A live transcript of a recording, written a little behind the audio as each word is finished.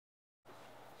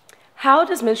How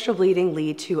does menstrual bleeding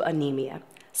lead to anemia?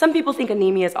 Some people think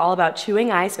anemia is all about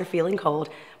chewing ice or feeling cold,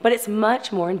 but it's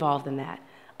much more involved than that.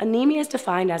 Anemia is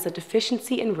defined as a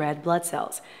deficiency in red blood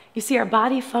cells. You see, our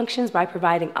body functions by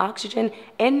providing oxygen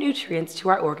and nutrients to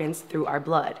our organs through our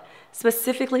blood,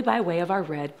 specifically by way of our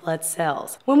red blood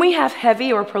cells. When we have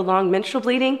heavy or prolonged menstrual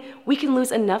bleeding, we can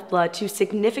lose enough blood to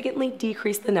significantly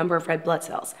decrease the number of red blood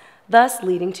cells, thus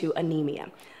leading to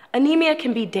anemia. Anemia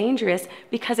can be dangerous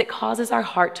because it causes our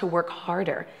heart to work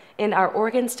harder and our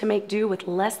organs to make do with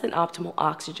less than optimal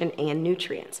oxygen and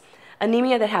nutrients.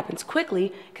 Anemia that happens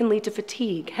quickly can lead to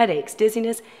fatigue, headaches,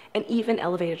 dizziness, and even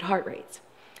elevated heart rates.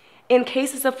 In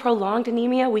cases of prolonged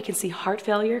anemia, we can see heart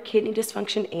failure, kidney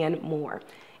dysfunction, and more.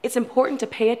 It's important to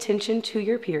pay attention to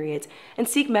your periods and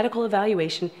seek medical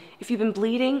evaluation if you've been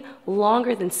bleeding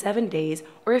longer than 7 days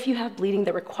or if you have bleeding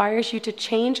that requires you to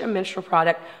change a menstrual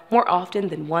product more often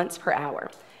than once per hour.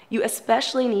 You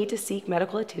especially need to seek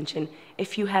medical attention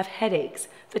if you have headaches,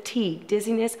 fatigue,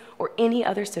 dizziness, or any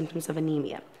other symptoms of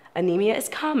anemia. Anemia is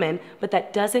common, but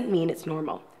that doesn't mean it's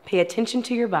normal. Pay attention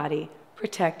to your body.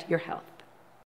 Protect your health.